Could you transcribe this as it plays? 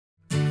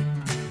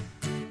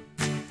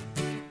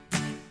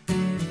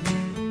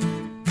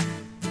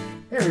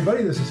Hey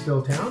everybody, this is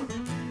Phil Town.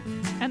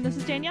 And this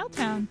is Danielle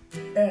Town.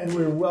 And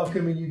we're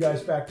welcoming you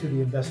guys back to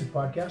the Invested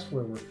Podcast,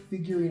 where we're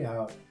figuring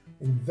out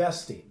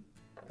investing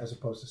as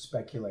opposed to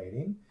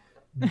speculating.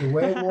 The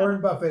way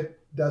Warren Buffett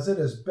does it,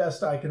 as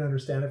best I can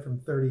understand it from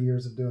 30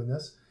 years of doing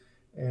this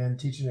and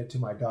teaching it to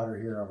my daughter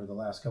here over the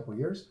last couple of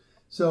years.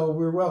 So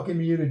we're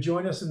welcoming you to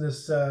join us in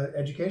this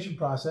education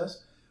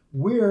process.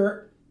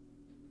 We're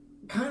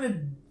kind of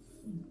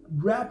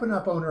wrapping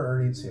up owner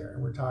earnings here,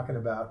 and we're talking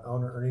about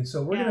owner earnings.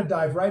 So we're going to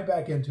dive right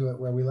back into it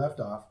where we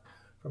left off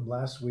from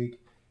last week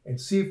and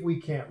see if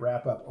we can't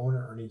wrap up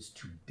owner earnings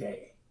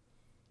today.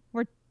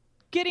 We're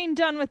getting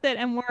done with it,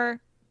 and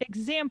we're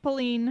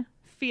exampling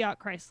Fiat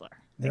Chrysler.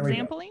 We're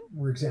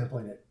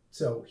exampling it.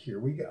 So here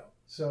we go.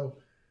 So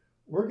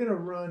we're going to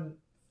run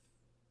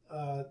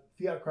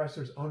Fiat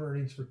Chrysler's owner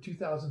earnings for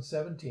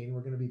 2017. We're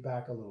going to be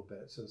back a little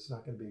bit, so it's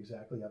not going to be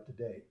exactly up to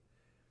date.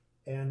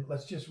 And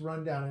let's just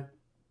run down it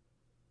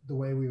the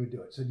way we would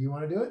do it. So do you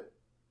want to do it?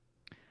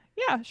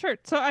 Yeah, sure.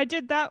 So I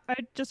did that. I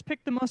just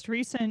picked the most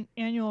recent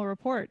annual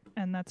report,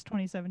 and that's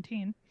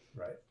 2017.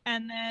 Right.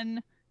 And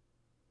then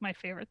my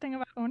favorite thing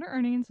about owner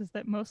earnings is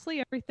that mostly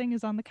everything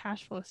is on the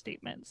cash flow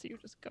statement. So you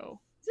just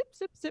go zip,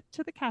 zip, zip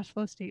to the cash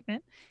flow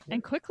statement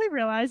and quickly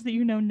realize that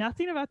you know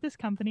nothing about this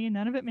company and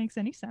none of it makes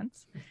any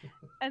sense.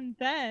 And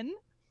then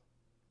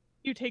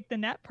you take the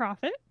net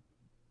profit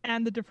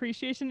and the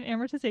depreciation and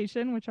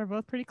amortization, which are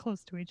both pretty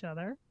close to each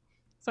other.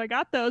 So I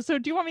got those. So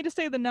do you want me to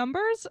say the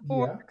numbers?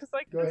 Or because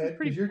go ahead.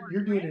 Because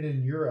you're doing it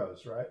in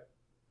euros, right?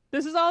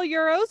 This is all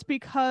euros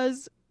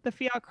because the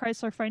Fiat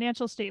Chrysler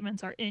financial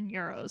statements are in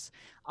euros.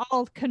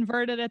 I'll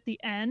convert it at the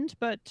end,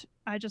 but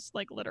I just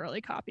literally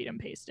copied and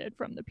pasted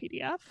from the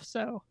PDF.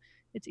 So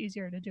it's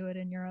easier to do it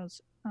in euros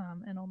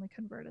and only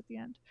convert at the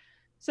end.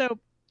 So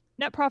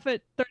net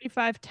profit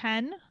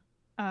 3510.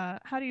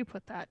 How do you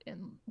put that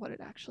in what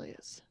it actually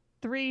is?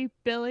 3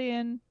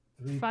 billion,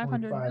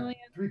 500 million.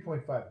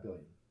 3.5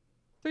 billion.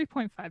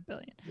 3.5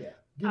 billion. Yeah.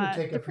 Give or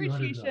take a few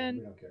hundred million.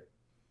 We don't care.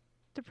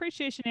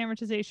 Depreciation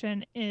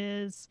amortization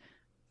is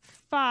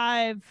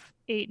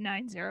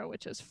 5,890,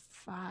 which is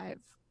 5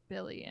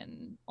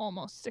 billion,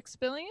 almost 6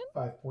 billion.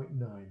 5.9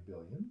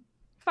 billion.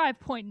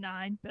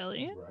 5.9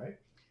 billion. Right.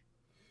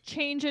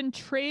 Change in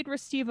trade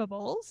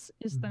receivables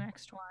is the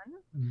next one.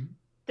 Mm-hmm.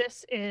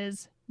 This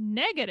is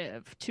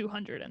negative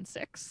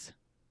 206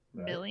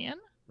 million.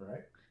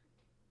 Right.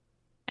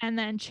 And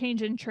then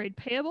change in trade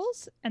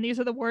payables. And these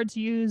are the words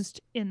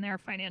used in their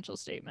financial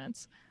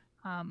statements,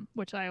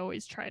 which I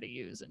always try to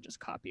use and just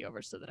copy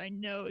over so that I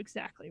know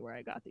exactly where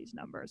I got these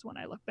numbers when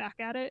I look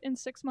back at it in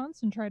 6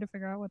 months and try to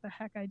figure out what the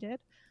heck I did.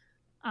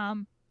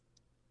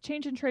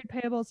 Change in trade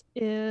payables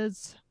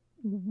is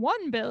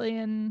 1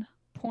 billion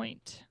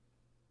point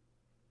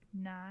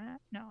nine.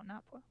 No,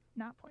 not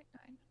 0.9.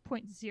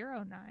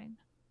 0.09.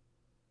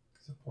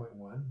 It's a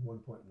 0.1.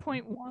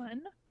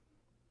 0.1.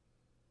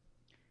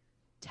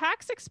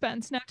 Tax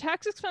expense. Now,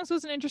 tax expense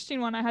was an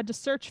interesting one. I had to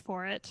search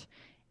for it,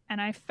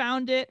 and I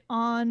found it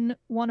on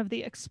one of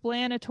the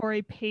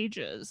explanatory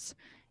pages,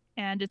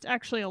 and it's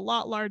actually a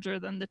lot larger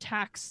than the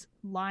tax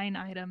line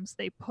items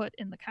they put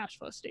in the cash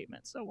flow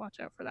statement, so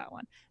watch out for that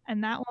one.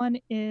 And that one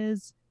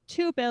is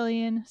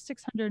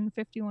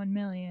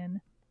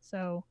 2,651,000,000,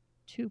 so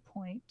 2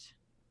 point.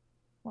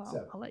 Well,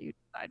 7. I'll let you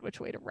decide which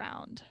way to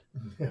round.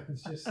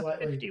 It's just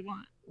slightly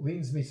 51.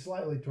 Leans me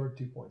slightly toward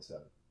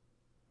 2.7.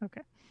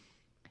 Okay.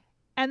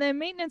 And then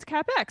maintenance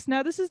CapEx.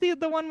 Now, this is the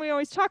one we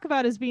always talk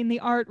about as being the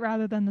art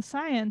rather than the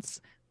science,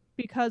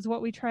 because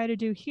what we try to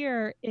do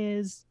here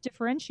is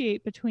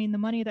differentiate between the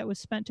money that was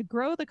spent to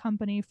grow the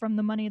company from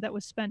the money that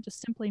was spent to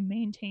simply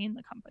maintain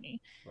the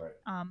company. Right.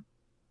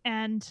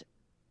 And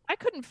I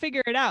couldn't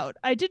figure it out.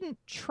 I didn't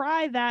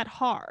try that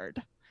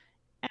hard.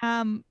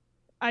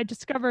 I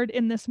discovered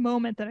in this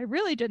moment that I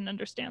really didn't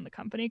understand the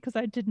company because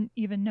I didn't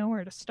even know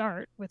where to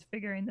start with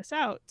figuring this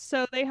out.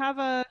 So they have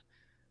a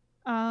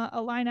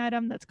line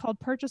item that's called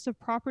purchase of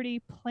property,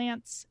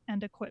 plants,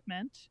 and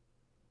equipment.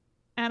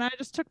 And I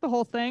just took the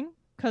whole thing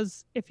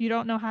because if you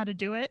don't know how to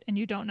do it and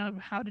you don't know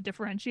how to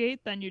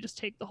differentiate, then you just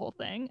take the whole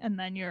thing and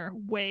then you're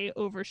way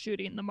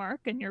overshooting the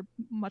mark and you're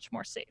much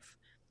more safe.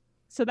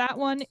 So that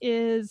one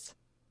is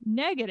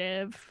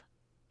negative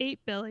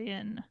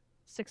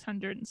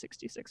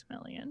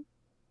 8,666,000,000.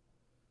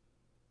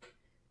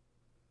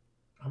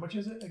 How much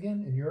is it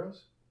again in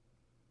euros?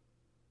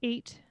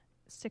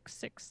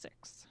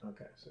 8,666.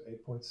 Okay, so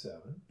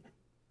 8.7.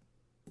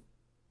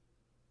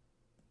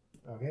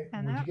 Okay,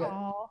 and that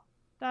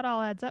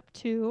all adds up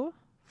to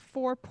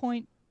I'll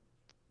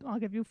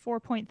give you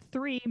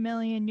 4.3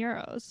 million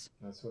euros.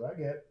 That's what I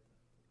get.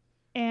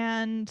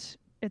 And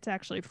it's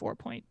actually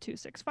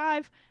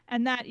 4.265,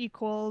 and that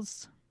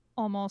equals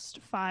almost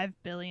 $5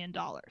 billion.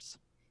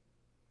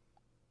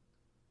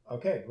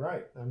 Okay,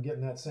 right. I'm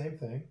getting that same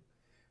thing,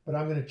 but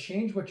I'm going to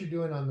change what you're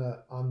doing on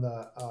the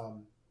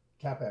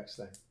CapEx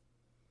thing.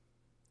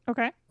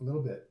 Okay. A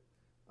little bit,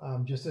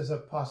 just as a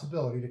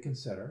possibility to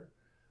consider.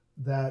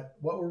 That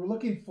what we're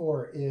looking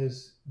for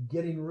is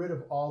getting rid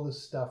of all the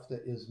stuff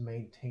that is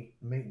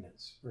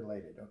maintenance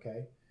related,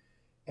 okay?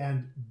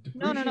 And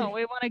No. depreciation.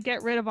 We want to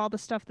get rid of all the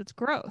stuff that's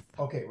growth.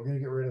 Okay, we're going to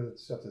get rid of the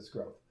stuff that's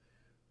growth.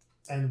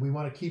 And we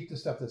want to keep the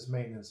stuff that's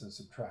maintenance and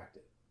subtract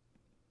it.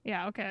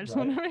 Yeah, okay. I just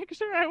Right. want to make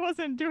sure I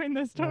wasn't doing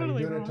this No,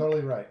 totally you're doing wrong. it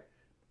totally right.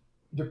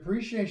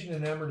 Depreciation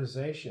and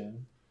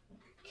amortization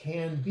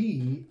can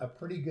be a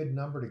pretty good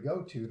number to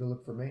go to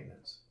look for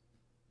maintenance.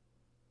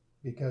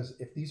 Because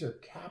if these are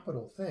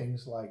capital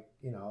things like,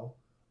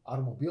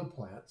 automobile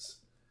plants,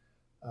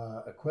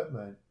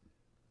 equipment,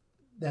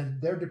 then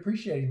they're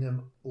depreciating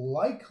them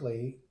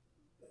likely,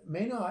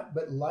 may not,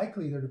 but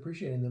likely they're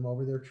depreciating them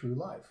over their true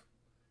life.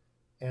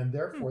 And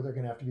therefore, they're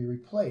going to have to be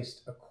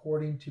replaced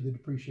according to the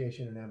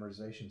depreciation and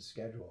amortization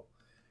schedule.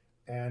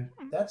 And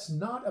that's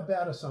not a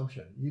bad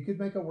assumption. You could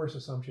make a worse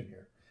assumption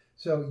here.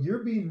 So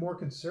you're being more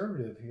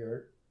conservative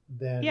here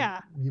than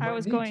you might I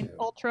was need going to.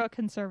 ultra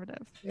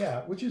conservative.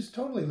 Yeah, which is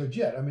totally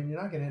legit. I mean,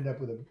 you're not going to end up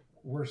with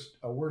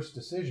a worse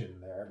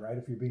decision there, right?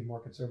 If you're being more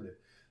conservative.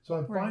 So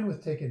I'm fine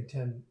with taking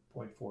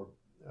 $10.4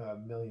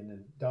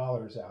 million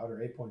out, or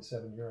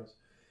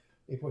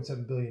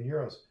 8.7 billion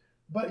euros.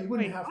 But you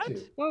wouldn't have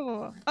to.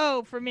 Whoa.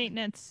 Oh, for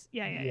maintenance.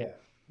 Yeah.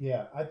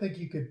 I think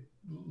you could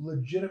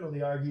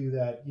legitimately argue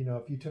that,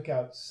 if you took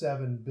out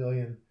 7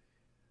 billion,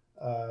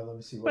 let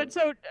me see. But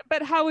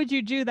how would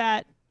you do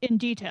that in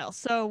detail?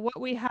 So what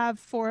we have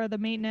for the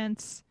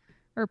maintenance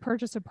or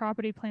purchase of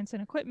property, plants,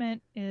 and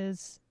equipment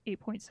is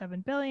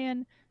 8.7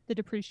 billion. The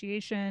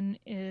depreciation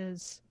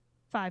is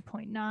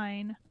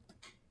 5.9.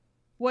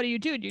 What do?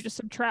 Do you just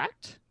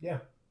subtract? Yeah.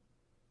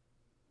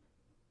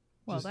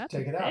 Well, just that's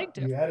take it a big out.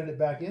 difference. You added it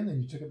back in,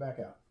 then you took it back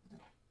out.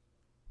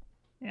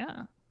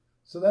 Yeah.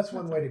 So that's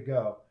one way to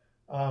go.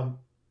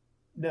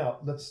 Now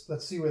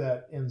let's see where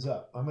that ends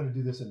up. I'm going to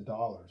do this in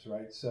dollars,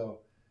 right?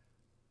 So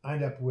I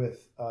end up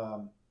with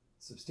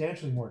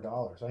substantially more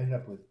dollars. I end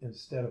up with,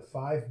 instead of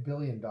 $5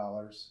 billion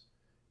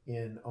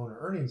in owner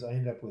earnings, I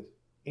end up with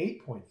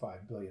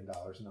 $8.5 billion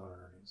in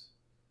owner earnings.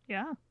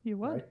 Yeah, you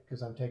would. Right?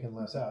 Because I'm taking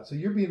less out. So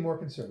you're being more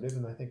conservative,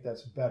 and I think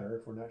that's better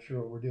if we're not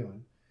sure what we're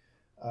doing.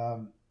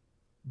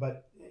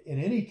 But in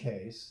any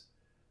case,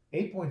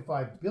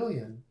 8.5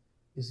 billion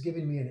is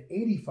giving me an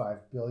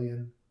 85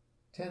 billion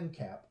 10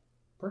 cap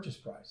purchase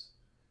price.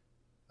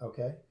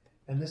 Okay?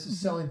 And this is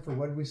selling for,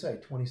 what did we say,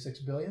 26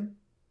 billion?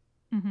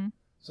 Mm-hmm.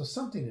 So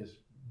something is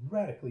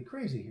radically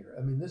crazy here.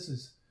 I mean, this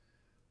is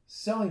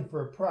selling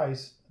for a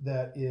price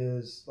that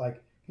is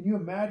like, can you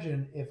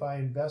imagine if I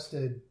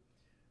invested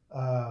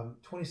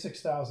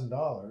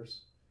 $26,000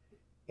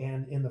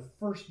 and in the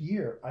first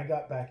year I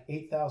got back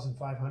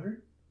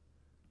 8,500?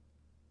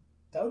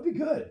 That would be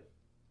good.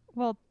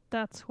 Well,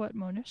 that's what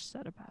Monish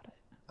said about it.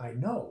 I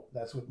know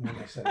that's what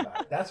Monish said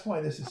about it. That's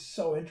why this is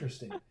so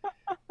interesting.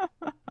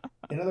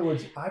 In other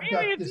words, I've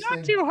got this thing. It's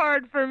not too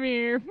hard for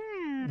me.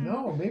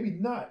 No, maybe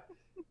not.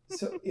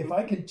 So if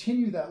I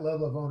continue that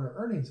level of owner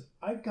earnings,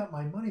 I've got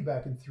my money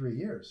back in 3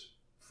 years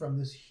from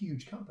this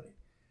huge company.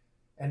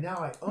 And now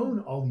I own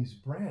all these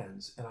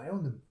brands, and I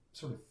own them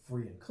sort of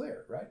free and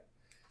clear, right?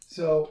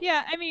 So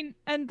yeah, I mean,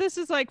 and this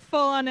is like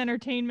full on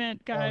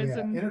entertainment, guys. Oh,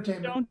 yeah. And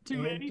entertainment, don't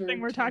do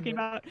anything we're talking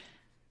about.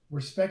 We're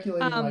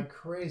speculating like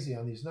crazy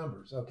on these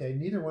numbers. Okay,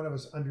 neither one of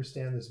us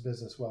understand this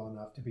business well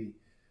enough to be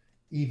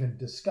even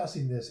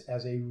discussing this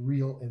as a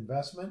real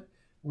investment.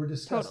 We're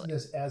discussing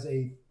this as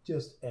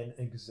just an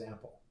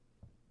example.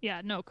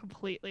 Yeah, no,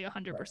 completely,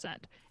 100%.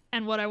 Right.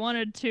 And what I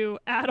wanted to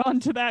add on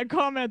to that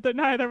comment that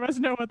neither of us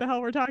know what the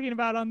hell we're talking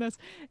about on this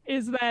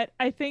is that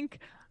I think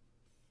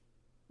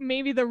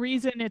maybe the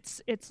reason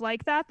it's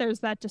like that, there's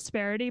that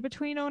disparity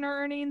between owner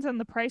earnings and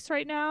the price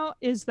right now,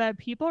 is that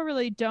people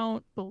really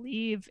don't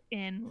believe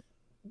in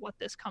what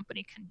this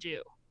company can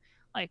do.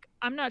 Like,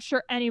 I'm not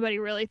sure anybody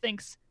really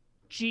thinks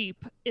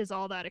Jeep is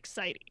all that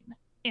exciting.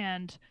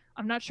 And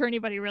I'm not sure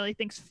anybody really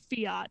thinks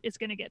Fiat is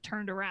going to get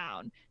turned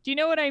around. Do you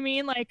know what I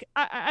mean? Like,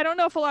 I don't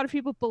know if a lot of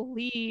people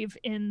believe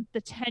in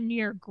the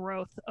 10-year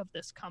growth of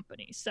this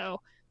company.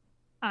 So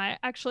I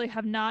actually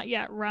have not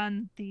yet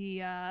run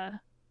the,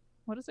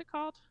 what is it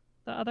called?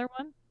 The other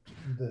one?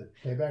 The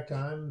payback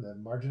time, the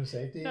margin of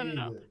safety?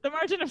 No. The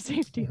margin of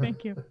safety.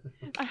 Thank you.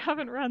 I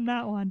haven't run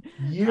that one.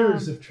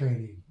 Years of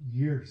training.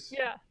 Years.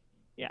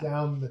 Yeah.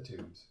 Down the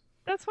tubes.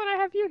 That's what I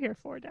have you here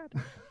for, Dad.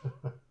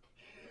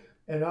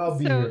 And I'll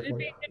be here for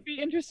you. It'd be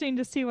interesting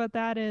to see what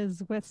that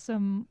is with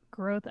some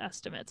growth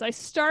estimates. I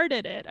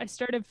started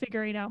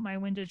figuring out my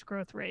windage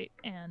growth rate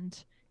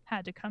and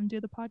had to come do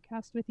the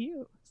podcast with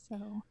you.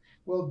 So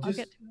I'll get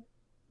to it.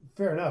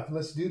 Fair enough.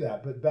 Let's do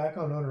that. But back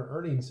on owner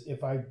earnings,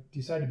 if I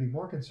decide to be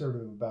more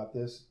conservative about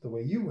this, the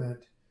way you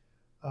went,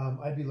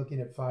 I'd be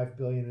looking at $5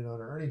 billion in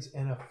owner earnings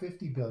and a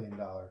 $50 billion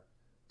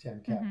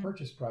 10 cap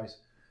purchase price.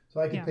 So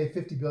I could pay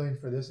 $50 billion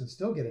for this and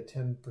still get a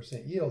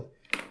 10% yield.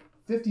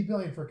 $50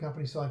 billion for a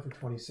company selling for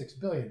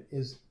 $26 billion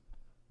is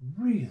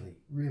really,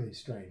 really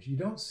strange. You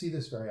don't see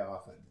this very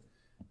often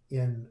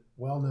in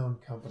well-known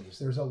companies.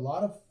 There's a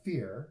lot of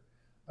fear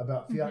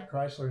about Fiat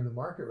Chrysler in the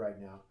market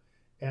right now.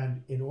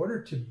 And in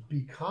order to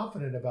be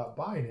confident about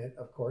buying it,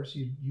 of course,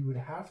 you would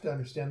have to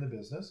understand the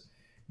business.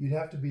 You'd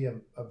have to be a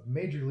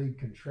major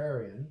league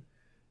contrarian.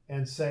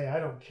 and say, I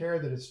don't care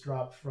that it's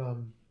dropped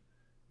from,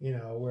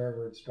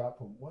 wherever it's dropped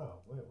from. Whoa,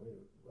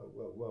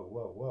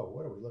 whoa.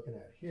 What are we looking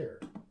at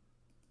here?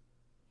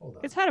 Hold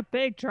on. It's had a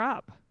big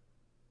drop.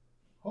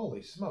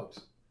 Holy smokes.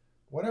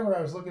 Whatever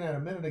I was looking at a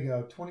minute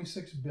ago,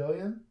 26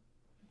 billion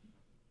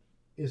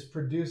is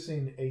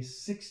producing a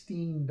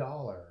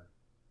 $16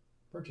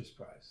 purchase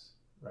price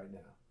right now.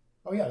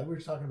 Oh yeah, we were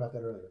talking about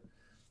that earlier.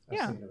 I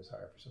was thinking it was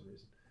higher for some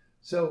reason.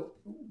 So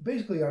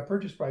basically our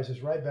purchase price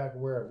is right back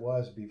where it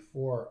was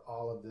before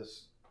all of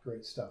this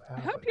great stuff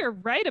happened. I hope you're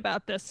right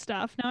about this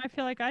stuff. Now I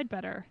feel like I'd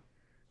better.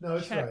 No,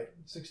 it's right.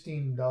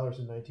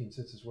 $16.19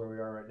 is where we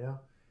are right now.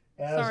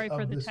 Sorry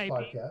for the this typing.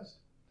 Podcast.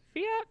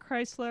 Fiat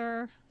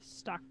Chrysler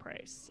stock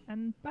price.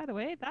 And by the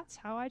way, that's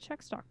how I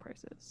check stock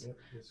prices. Yep,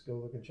 let's go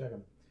look and check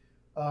them.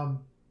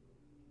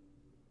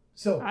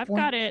 So I've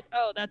got it.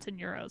 Oh, that's in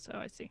euros. Oh,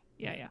 I see.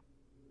 Yeah.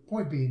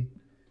 Point being,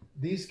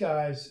 these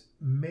guys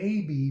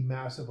may be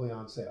massively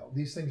on sale.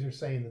 These things are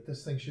saying that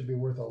this thing should be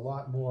worth a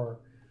lot more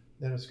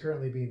than it's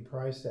currently being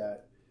priced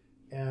at.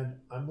 And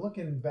I'm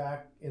looking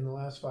back in the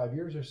last 5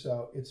 years or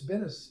so, it's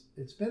been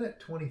at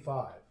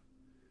 25.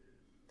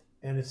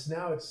 And it's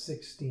now at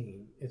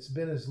 16. It's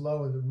been as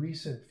low in the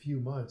recent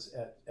few months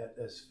at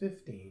as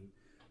 15.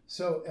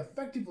 So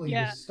effectively,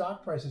 the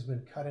stock price has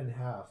been cut in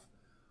half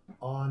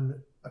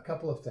on a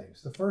couple of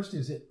things. The first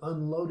is it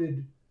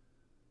unloaded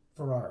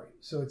Ferrari.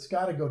 So it's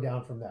got to go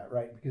down from that,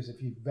 right? Because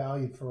if you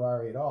valued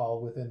Ferrari at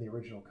all within the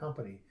original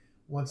company,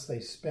 once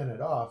they spin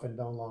it off and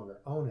no longer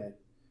own it.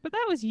 But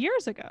that was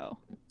years ago.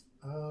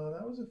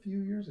 That was a few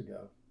years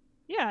ago.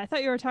 Yeah, I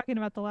thought you were talking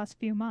about the last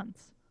few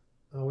months.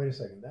 Oh, wait a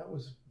second. That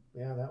was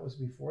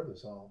before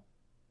this all.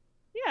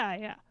 Yeah.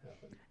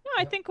 Happened. No,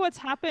 I think what's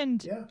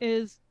happened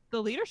is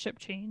the leadership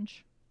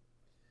change.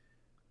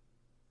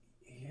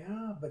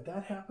 Yeah, but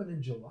that happened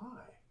in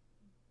July.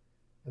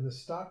 And the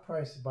stock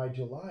price by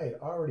July had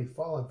already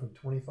fallen from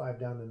 25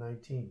 down to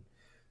 19.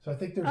 So I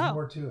think there's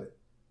more to it.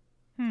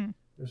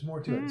 There's more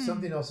to it.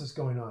 Something else is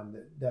going on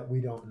that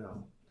we don't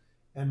know.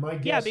 And my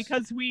guess... Yeah,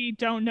 because we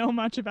don't know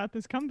much about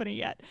this company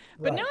yet.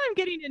 But now I'm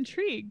getting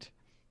intrigued.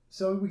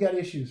 So we got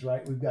issues,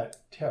 right? We've got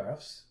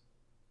tariffs.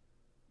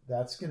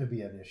 That's going to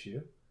be an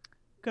issue.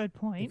 Good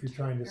point. If you're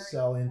trying to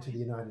sell into the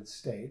United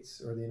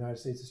States, or the United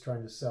States is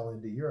trying to sell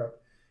into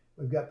Europe,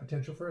 we've got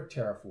potential for a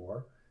tariff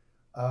war.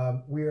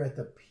 We're at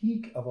the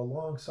peak of a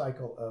long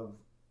cycle of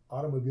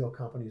automobile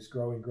companies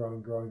growing,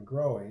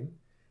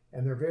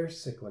 and they're very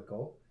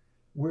cyclical.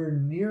 We're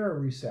near a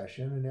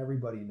recession, and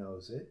everybody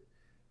knows it.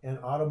 And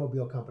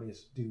automobile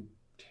companies do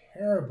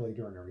terribly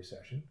during a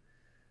recession.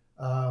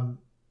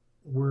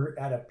 We're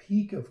at a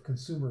peak of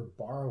consumer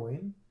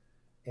borrowing,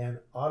 and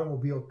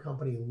automobile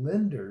company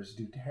lenders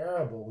do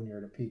terrible when you're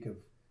at a peak of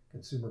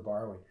consumer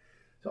borrowing.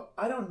 So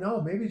I don't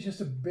know. Maybe it's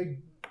just a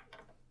big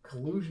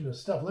collusion of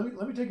stuff.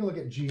 Let me take a look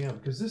at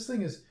GM, because this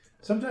thing is,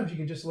 sometimes you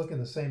can just look in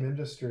the same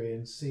industry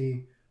and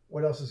see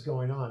what else is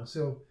going on.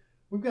 So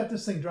we've got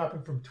this thing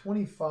dropping from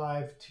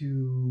 25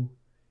 to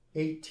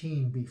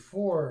 18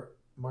 before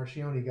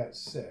Marchioni got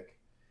sick.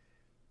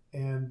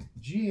 And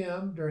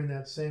GM during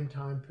that same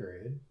time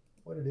period,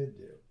 what did it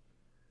do?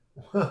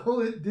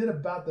 Well, it did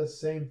about the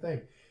same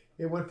thing.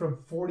 It went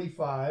from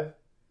 45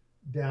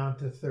 down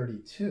to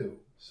 32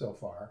 so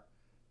far.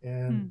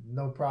 And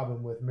no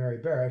problem with Mary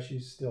Barra.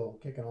 She's still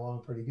kicking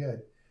along pretty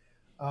good.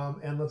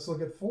 And let's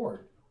look at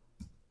Ford.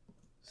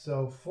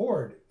 So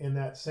Ford in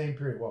that same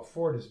period, well,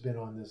 Ford has been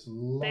on this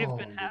long decline.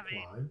 They've been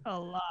having a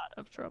lot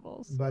of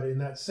troubles. But in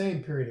that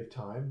same period of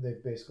time,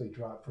 they've basically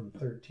dropped from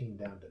 13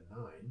 down to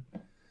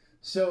 9.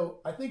 So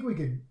I think we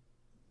could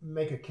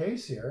make a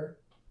case here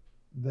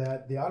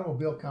that the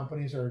automobile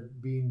companies are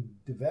being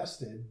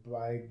divested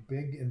by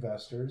big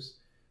investors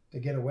to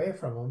get away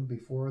from them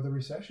before the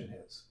recession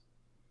hits.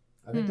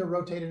 I think they're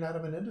rotating out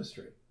of an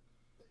industry.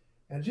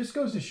 And it just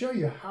goes to show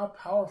you how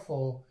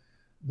powerful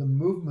the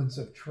movements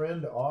of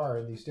trend are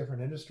in these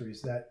different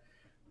industries, that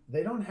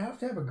they don't have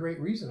to have a great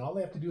reason. All they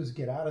have to do is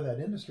get out of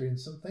that industry, and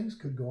some things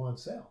could go on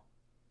sale.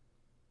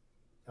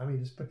 I mean,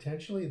 it's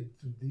potentially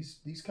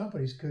these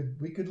companies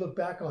we could look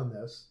back on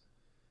this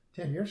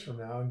 10 years from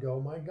now and go,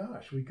 oh my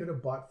gosh, we could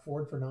have bought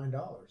Ford for $9.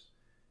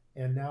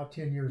 And now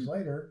 10 years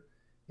later,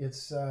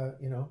 it's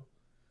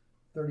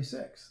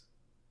 36.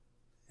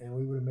 And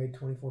we would have made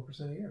 24%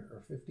 a year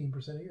or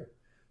 15% a year.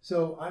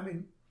 So, I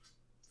mean,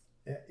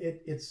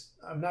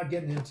 I'm not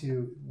getting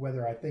into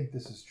whether I think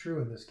this is true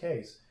in this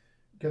case,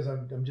 because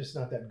I'm just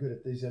not that good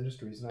at these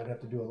industries, and I'd have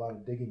to do a lot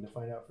of digging to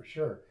find out for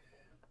sure.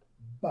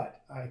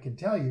 But I can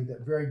tell you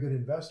that very good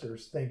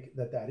investors think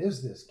that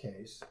is this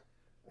case,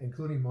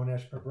 including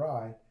Mohnish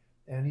Pabrai,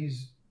 and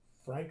he's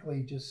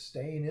frankly just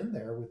staying in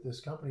there with this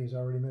company he's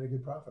already made a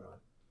good profit on.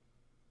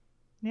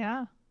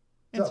 Yeah.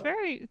 It's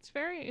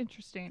very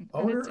interesting.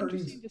 And it's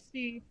interesting to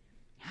see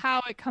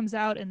how it comes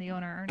out in the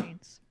owner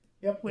earnings.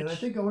 Yep, and I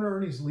think owner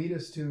earnings lead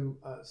us to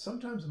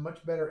sometimes a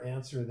much better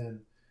answer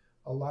than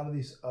a lot of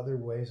these other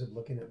ways of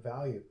looking at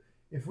value.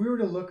 If we were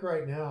to look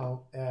right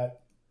now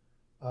at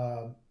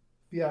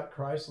Fiat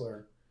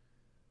Chrysler,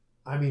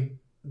 I mean,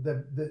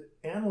 the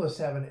analysts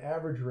have an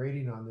average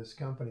rating on this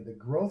company, the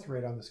growth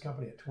rate on this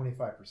company at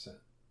 25%.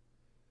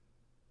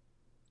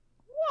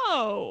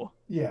 Whoa.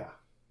 Yeah.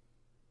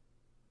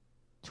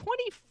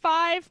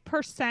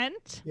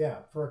 25%? Yeah,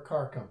 for a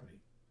car company.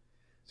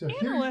 So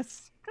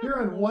Analysts. here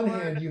on one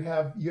hand, you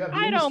have the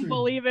industry. I don't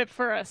believe it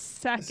for a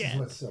second. This is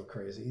what's so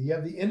crazy. You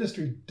have the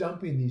industry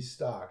dumping these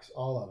stocks,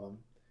 all of them.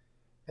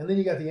 And then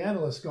you got the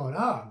analysts going,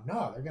 oh,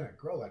 no, they're going to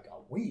grow like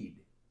a weed.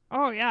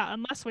 Oh, yeah,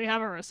 unless we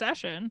have a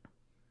recession.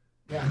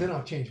 Yeah, and then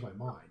I'll change my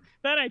mind.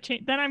 Then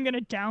I'm going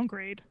to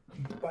downgrade.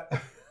 But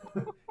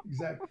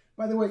exactly.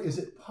 By the way, is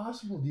it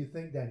possible, do you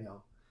think,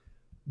 Danielle,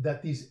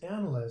 that these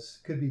analysts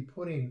could be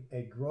putting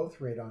a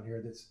growth rate on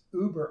here that's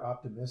uber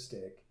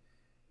optimistic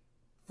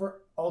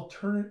for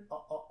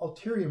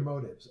ulterior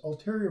motives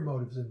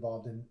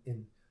involved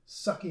in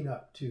sucking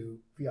up to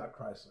Fiat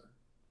Chrysler?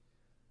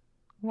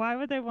 Why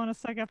would they want to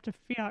suck up to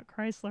Fiat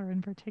Chrysler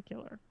in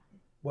particular?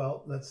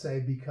 Well, let's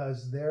say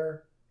because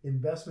their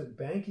investment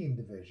banking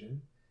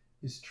division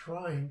is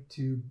trying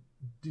to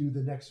do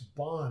the next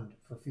bond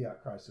for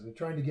Fiat Chrysler. They're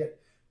trying to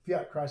get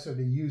Fiat Chrysler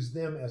to use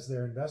them as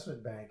their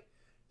investment bank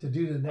to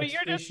do the next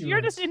issue.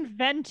 You're just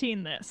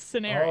inventing this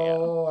scenario.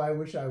 Oh, I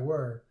wish I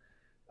were.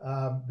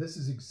 This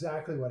is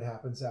exactly what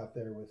happens out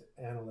there with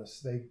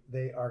analysts.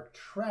 They are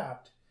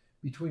trapped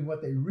between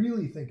what they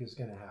really think is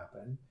going to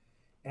happen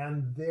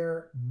and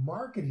their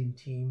marketing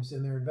teams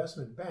in their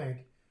investment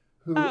bank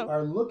who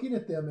are looking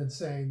at them and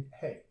saying,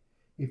 hey,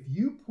 if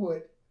you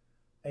put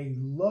a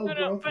low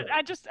growth rate. But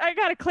I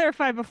got to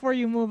clarify before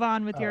you move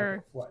on with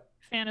your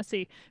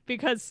fantasy,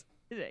 because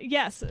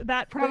yes,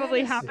 that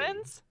probably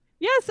happens.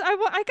 Yes, I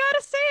got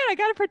to say it. I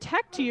got to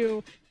protect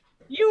you.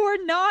 You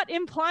are not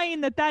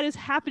implying that is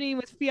happening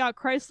with Fiat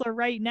Chrysler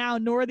right now,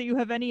 nor that you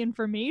have any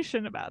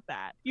information about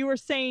that. You are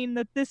saying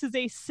that this is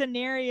a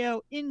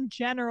scenario in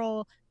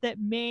general that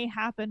may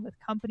happen with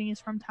companies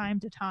from time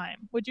to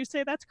time. Would you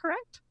say that's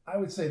correct? I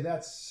would say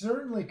that's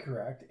certainly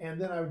correct. And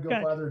then I would go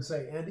further and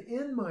say, and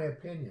in my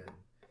opinion,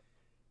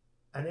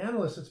 an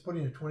analyst that's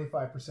putting a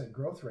 25%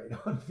 growth rate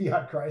on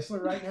Fiat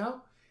Chrysler right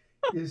now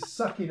is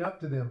sucking up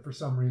to them for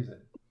some reason.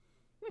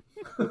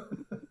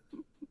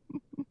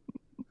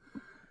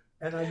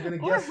 And I'm going to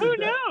guess. Or who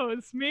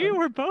knows? Maybe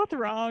we're both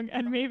wrong,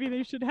 and maybe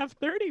they should have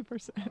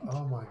 30%.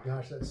 Oh my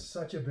gosh, that's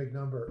such a big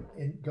number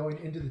going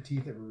into the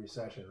teeth of a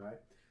recession, right?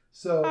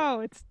 So. Oh,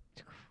 it's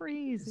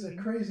crazy. It's a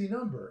crazy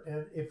number,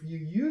 and if you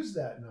use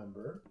that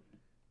number,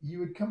 you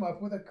would come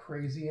up with a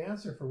crazy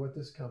answer for what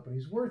this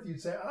company's worth.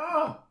 You'd say,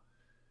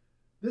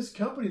 this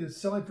company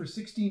that's selling for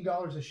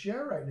 $16 a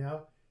share right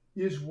now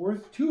is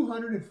worth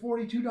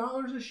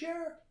 $242 a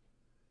share.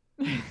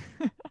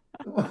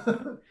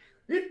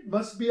 It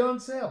must be on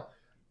sale.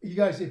 You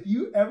guys, if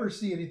you ever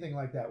see anything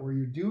like that, where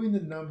you're doing the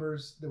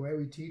numbers the way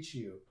we teach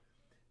you,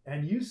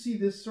 and you see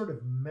this sort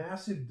of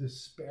massive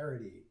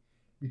disparity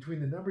between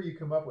the number you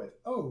come up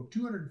with,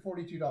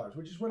 $242,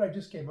 which is what I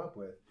just came up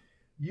with,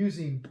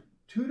 using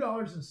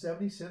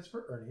 $2.70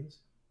 for earnings,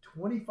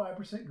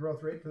 25%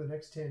 growth rate for the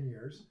next 10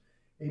 years,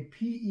 a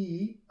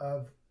PE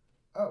of,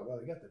 I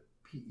got the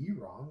PE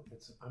wrong.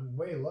 I'm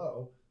way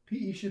low.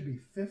 PE should be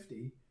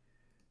 50,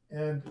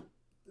 and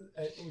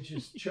which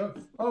is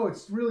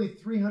it's really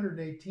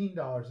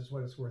 $318 is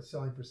what it's worth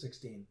selling for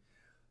 16.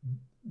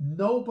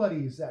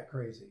 Nobody is that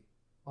crazy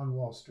on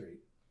Wall Street.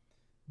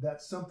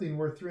 That's something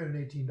worth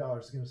 $318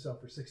 is going to sell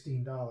for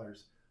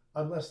 $16,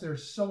 unless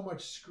there's so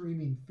much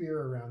screaming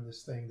fear around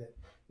this thing that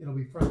it'll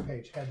be front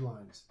page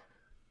headlines.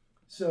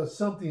 So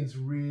something's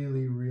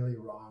really, really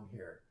wrong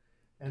here.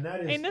 And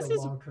that is the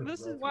long-term growth rate.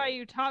 This is why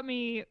you taught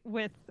me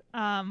with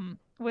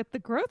the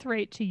growth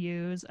rate to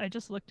use. I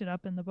just looked it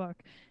up in the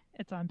book.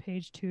 It's on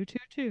page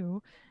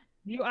 222.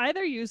 You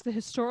either use the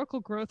historical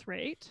growth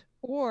rate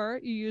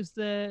or you use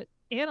the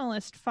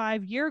analyst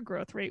 5-year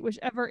growth rate,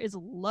 whichever is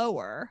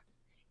lower.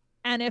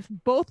 And if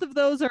both of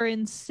those are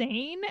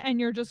insane and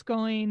you're just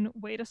going,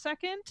 wait a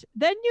second,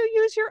 then you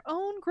use your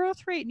own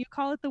growth rate and you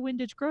call it the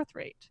windage growth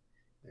rate.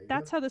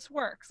 That's how this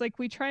works. Like,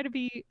 we try to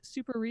be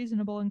super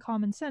reasonable and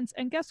common sense.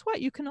 And guess what?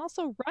 You can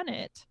also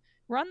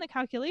run the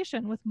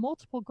calculation with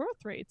multiple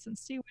growth rates and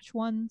see which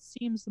one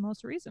seems the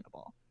most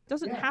reasonable. It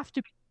doesn't have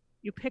to be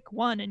you pick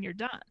one and you're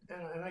done.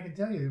 And I can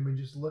tell you,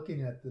 just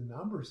looking at the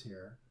numbers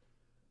here,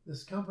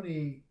 this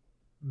company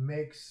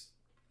makes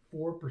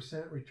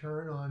 4%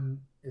 return on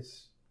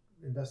its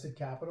invested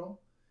capital,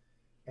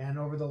 and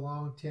over the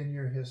long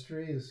 10-year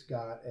history has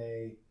got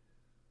and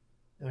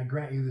I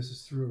grant you this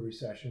is through a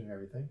recession and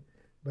everything,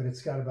 but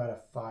it's got about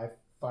a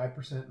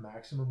 5%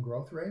 maximum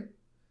growth rate,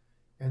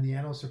 and the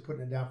analysts are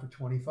putting it down for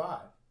 25.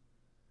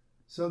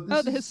 So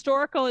the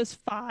historical is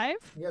 5?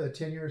 Yeah, the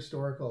 10-year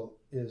historical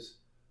is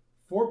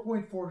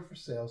 4.4 for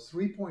sales,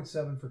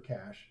 3.7 for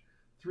cash,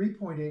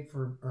 3.8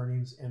 for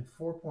earnings, and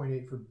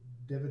 4.8 for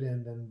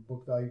dividend and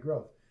book value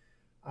growth.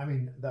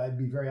 I'd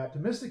be very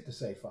optimistic to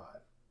say 5.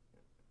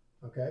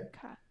 Okay?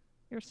 God,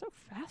 you're so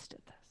fast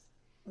at this.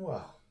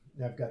 Well,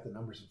 I've got the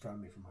numbers in front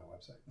of me from my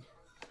website.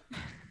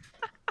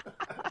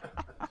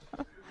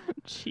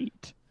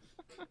 Cheat.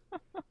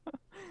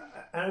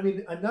 And I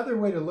mean, another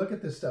way to look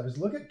at this stuff is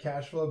look at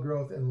cash flow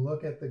growth and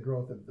look at the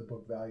growth of the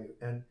book value.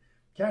 And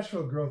cash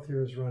flow growth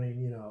here is running,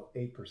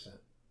 8%.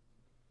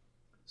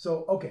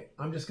 So, okay,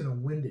 I'm just going to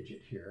windage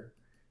it here.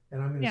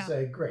 And I'm going to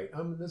say, great,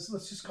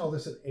 let's just call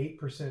this an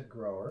 8%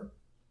 grower.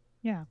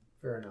 Yeah.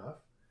 Fair enough.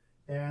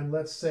 And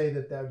let's say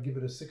that would give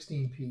it a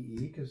 16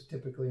 PE, because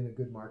typically in a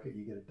good market,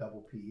 you get a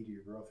double PE to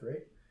your growth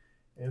rate.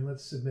 And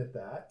let's submit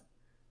that.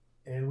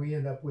 And we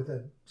end up with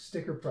a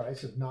sticker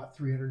price of not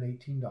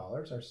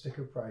 $318. Our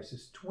sticker price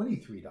is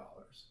 $23,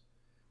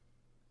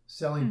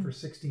 selling for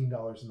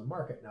 $16 in the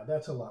market. Now,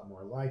 that's a lot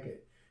more like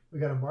it. We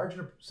got a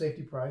margin of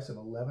safety price of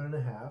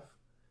 11.5,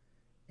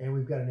 and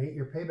we've got an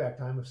 8-year payback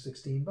time of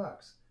 $16,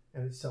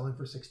 and it's selling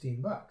for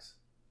 $16.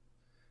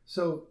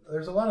 So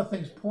there's a lot of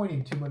things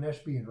pointing to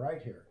Monesh being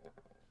right here,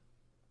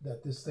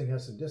 that this thing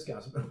has some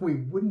discounts, but we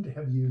wouldn't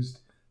have used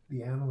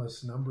the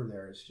analyst's number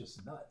there. It's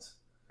just nuts.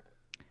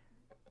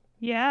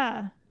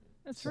 Yeah,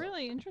 it's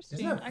really interesting.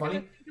 Isn't that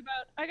funny?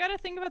 I gotta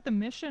think about the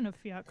mission of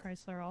Fiat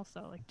Chrysler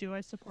also. Like, do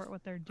I support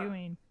what they're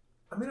doing?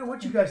 I mean, I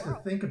want you guys to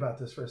think about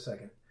this for a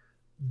second.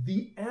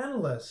 The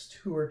analysts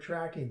who are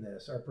tracking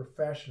this are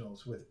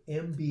professionals with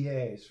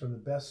MBAs from the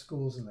best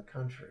schools in the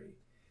country.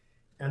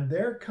 And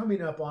they're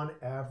coming up on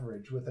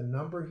average with a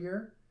number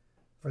here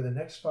for the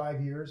next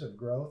 5 years of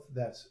growth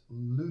that's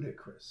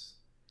ludicrous.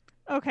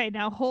 Okay,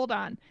 now hold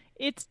on.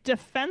 It's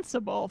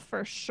defensible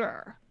for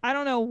sure. I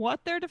don't know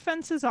what their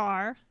defenses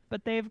are,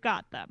 but they've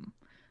got them.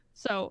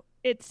 So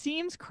it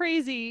seems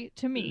crazy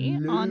to me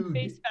on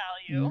face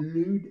value.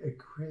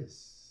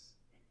 Ludicrous.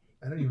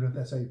 I don't even know if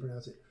that's how you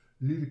pronounce it.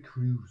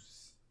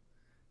 Ludicrous.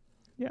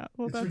 Yeah,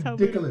 well, it's that's ridiculous. how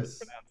Ludicrous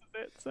pronounces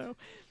it. So,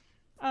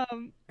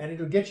 and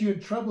it'll get you in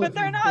trouble. But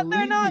they're not.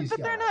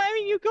 I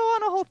mean, you go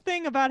on a whole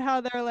thing about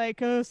how they're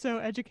like, oh, so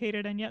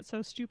educated and yet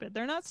so stupid.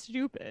 They're not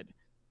stupid.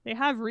 They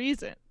have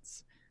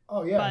reasons.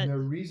 Oh, yeah. And their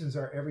reasons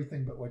are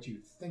everything but what you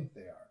think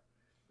they are.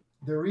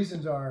 Their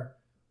reasons are,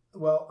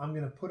 well, I'm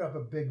going to put up a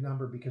big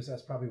number because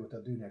that's probably what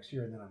they'll do next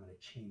year, and then I'm going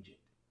to change it.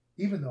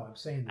 Even though I'm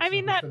saying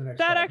this that for the next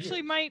that 5 actually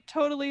years. might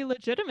totally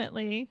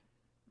legitimately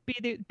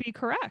be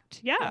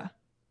correct. Yeah.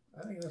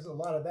 I think there's a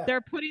lot of that.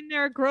 They're putting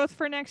their growth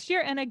for next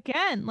year. And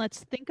again,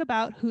 let's think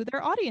about who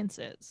their audience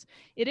is.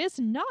 It is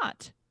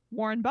not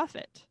Warren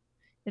Buffett.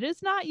 It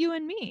is not you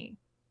and me.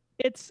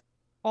 It's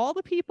all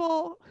the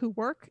people who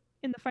work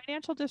in the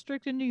financial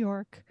district in New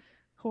York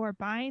who are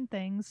buying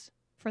things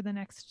for the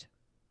next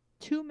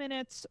 2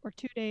 minutes or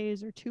 2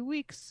 days or 2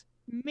 weeks,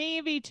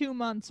 maybe 2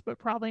 months, but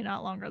probably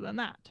not longer than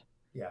that.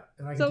 Yeah,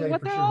 and I can tell you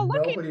for sure,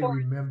 nobody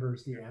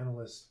remembers the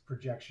analyst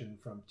projection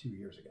from 2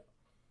 years ago.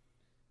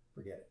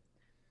 Forget it.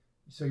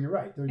 So you're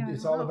right.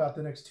 It's all about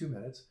the next 2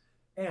 minutes.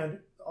 And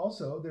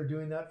also, they're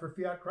doing that for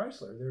Fiat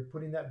Chrysler. They're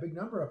putting that big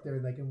number up there,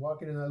 and they can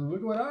walk in and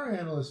look what our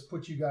analysts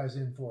put you guys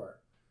in for.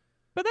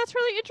 But that's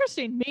really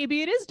interesting.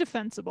 Maybe it is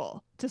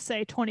defensible to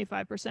say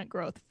 25%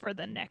 growth for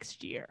the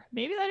next year.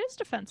 Maybe that is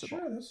defensible.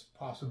 Sure, that's a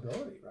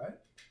possibility, right?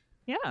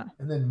 Yeah.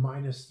 And then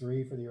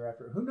 -3 for the year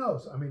after. Who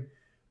knows? I mean,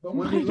 but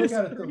when we look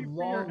at it the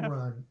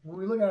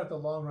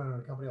long run, on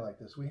a company like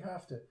this, we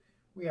have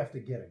to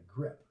get a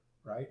grip,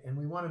 right? And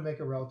we want to make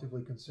a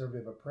relatively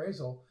conservative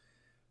appraisal.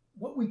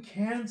 What we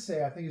can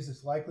say, I think, is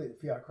it's likely that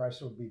Fiat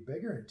Chrysler will be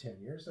bigger in 10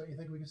 years. Don't you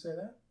think we can say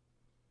that?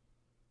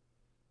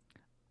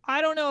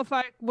 I don't know if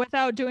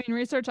without doing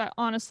research, I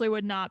honestly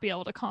would not be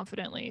able to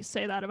confidently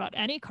say that about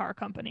any car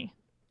company.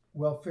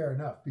 Well, fair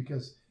enough,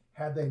 because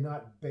had they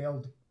not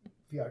bailed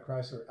Fiat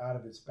Chrysler out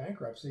of its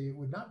bankruptcy, it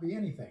would not be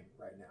anything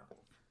right now.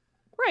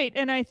 Right.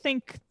 And I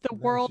think the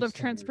world of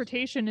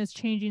transportation is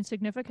changing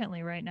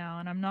significantly right now.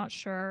 And I'm not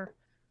sure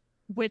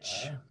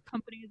which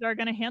companies are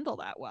going to handle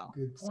that well.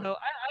 Good point. So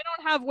I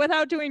don't have,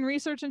 without doing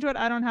research into it,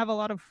 I don't have a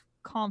lot of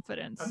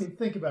confidence. I mean,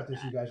 think about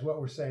this, you guys. What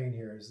we're saying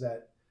here is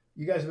that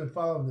you guys have been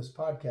following this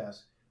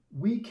podcast.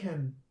 We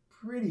can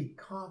pretty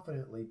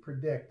confidently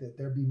predict that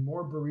there'll be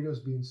more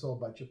burritos being sold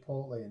by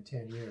Chipotle in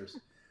 10 years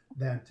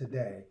than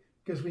today,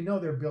 because we know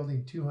they're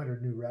building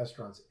 200 new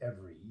restaurants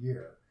every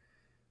year.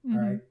 Mm-hmm.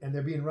 All right. And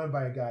they're being run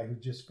by a guy who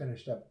just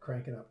finished up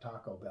cranking up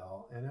Taco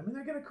Bell. And I mean,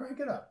 they're going to crank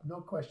it up.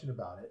 No question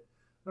about it.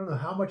 I don't know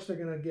how much they're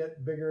going to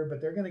get bigger, but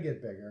they're going to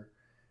get bigger.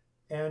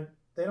 And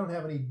they don't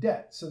have any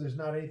debt. So there's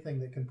not anything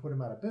that can put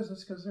them out of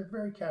business because they're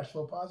very cash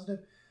flow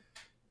positive.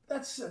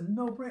 That's a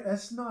no-brainer.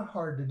 That's not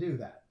hard to do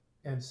that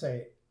and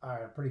say, all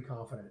right, I'm pretty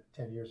confident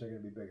 10 years they're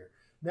going to be bigger.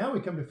 Now we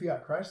come to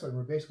Fiat Chrysler and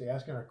we're basically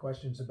asking our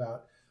questions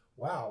about,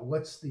 wow,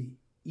 what's the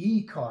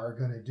e-car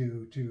going to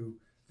do to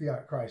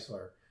Fiat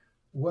Chrysler?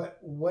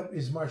 What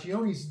is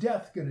Marchionne's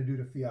death going to do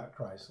to Fiat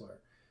Chrysler?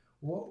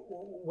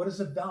 What is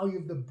the value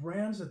of the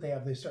brands that they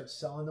have? They start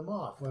selling them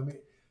off. Well, I mean,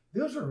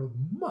 those are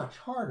much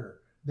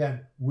harder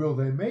than will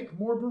they make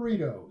more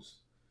burritos?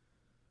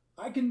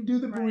 I can do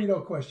the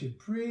burrito question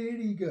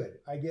pretty good.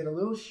 I get a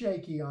little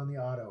shaky on the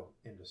auto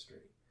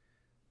industry.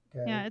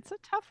 Okay? Yeah, it's a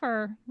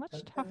tougher,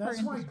 much tougher. And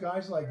that's why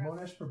guys like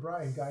Monesh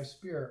Pabrai and Guy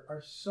Spear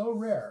are so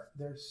rare.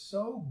 They're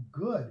so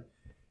good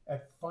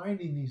at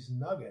finding these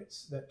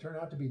nuggets that turn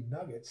out to be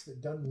nuggets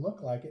that doesn't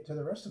look like it to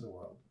the rest of the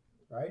world,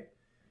 right?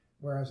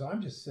 Whereas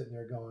I'm just sitting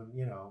there going,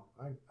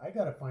 I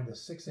got to find a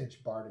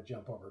 6-inch bar to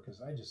jump over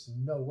because I just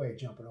no way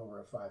jumping over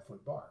a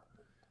 5-foot bar.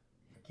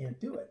 I can't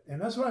do it. And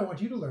that's what I want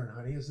you to learn,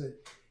 honey, is that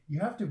you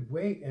have to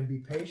wait and be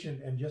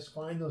patient and just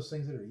find those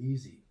things that are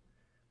easy.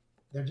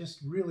 They're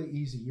just really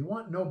easy. You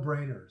want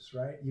no-brainers,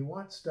 right? You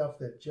want stuff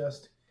that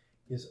just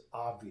is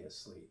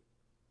obviously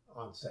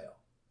on sale.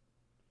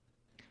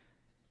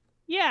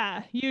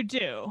 Yeah, you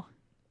do.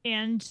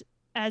 And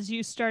as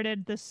you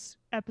started this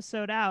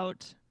episode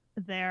out,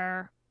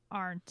 there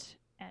aren't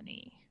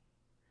any.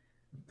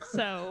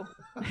 So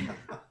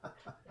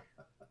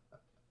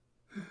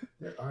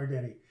there aren't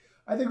any.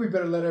 I think we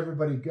better let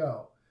everybody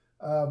go.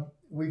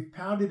 We've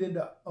pounded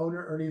into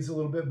owner earnings a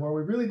little bit more.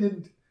 We really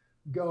didn't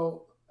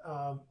go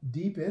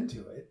deep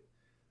into it,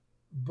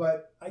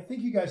 but I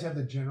think you guys have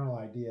the general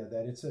idea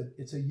that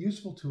it's a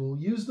useful tool.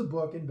 Use the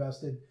book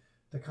Invested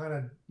to kind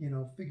of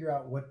figure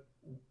out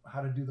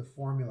how to do the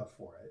formula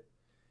for it.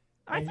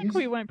 I think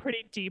we went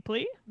pretty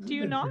deeply. Do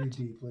you not?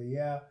 Pretty deeply,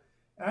 yeah.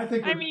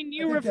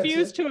 You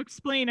refused to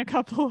explain a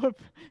couple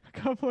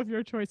of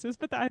your choices,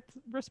 but that's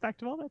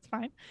respectable. That's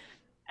fine.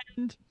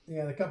 And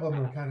yeah, a couple of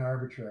them are kind of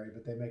arbitrary,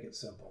 but they make it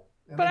simple.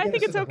 But I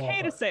think it's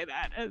okay to say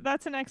that.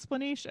 That's an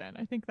explanation.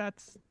 I think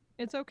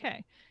it's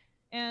okay.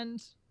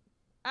 And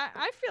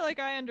I feel like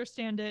I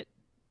understand it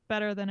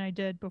better than I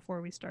did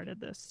before we started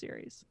this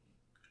series.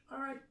 All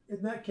right.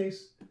 In that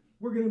case,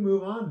 we're going to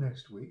move on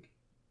next week.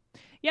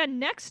 Yeah,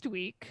 next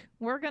week,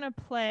 we're going to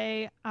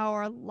play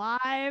our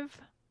live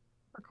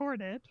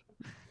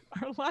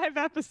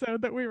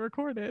episode that we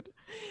recorded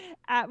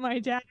at my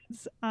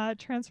dad's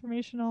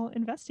transformational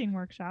investing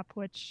workshop,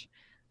 which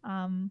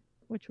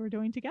we're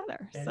doing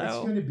together. And it's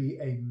going to be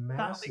a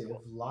massive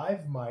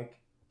live mic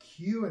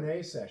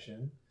Q&A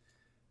session.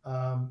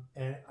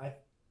 And I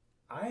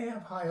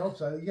have high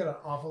hopes. You got an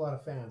awful lot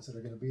of fans that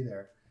are going to be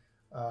there.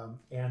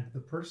 And the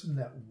person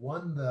that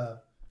won the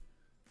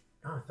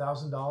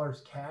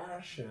 $1,000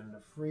 cash and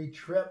a free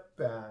trip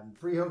and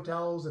free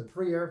hotels and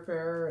free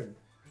airfare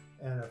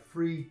and a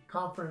free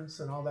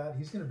conference and all that,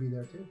 he's going to be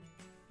there too.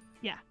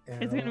 Yeah,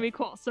 it's going to be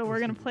cool. So we're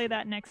going to play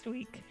that next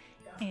week.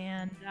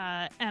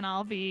 Yeah. And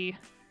I'll be,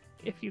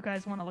 if you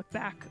guys want to look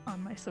back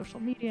on my social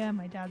media,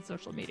 my dad's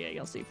social media,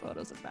 you'll see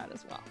photos of that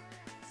as well.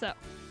 So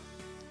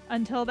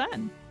until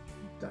then.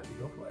 Time to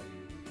go play.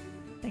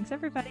 Thanks,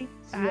 everybody.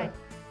 Bye.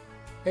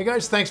 Hey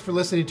guys, thanks for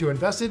listening to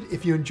Invested.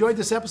 If you enjoyed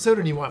this episode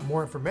and you want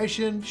more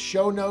information,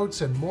 show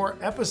notes, and more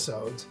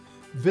episodes,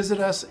 visit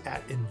us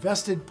at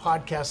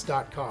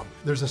investedpodcast.com.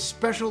 There's a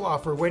special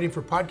offer waiting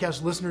for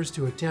podcast listeners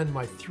to attend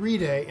my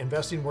 3-day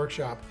investing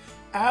workshop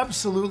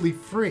absolutely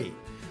free.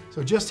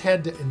 So just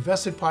head to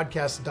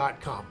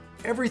investedpodcast.com.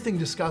 Everything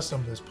discussed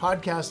on this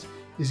podcast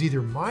is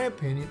either my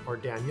opinion or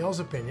Danielle's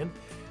opinion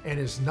and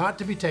is not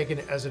to be taken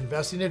as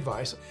investing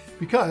advice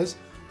because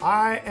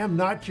I am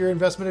not your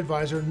investment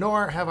advisor,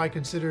 nor have I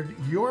considered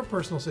your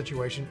personal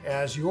situation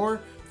as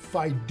your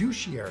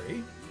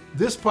fiduciary.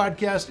 This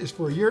podcast is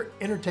for your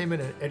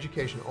entertainment and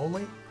education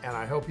only, and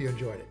I hope you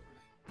enjoyed it.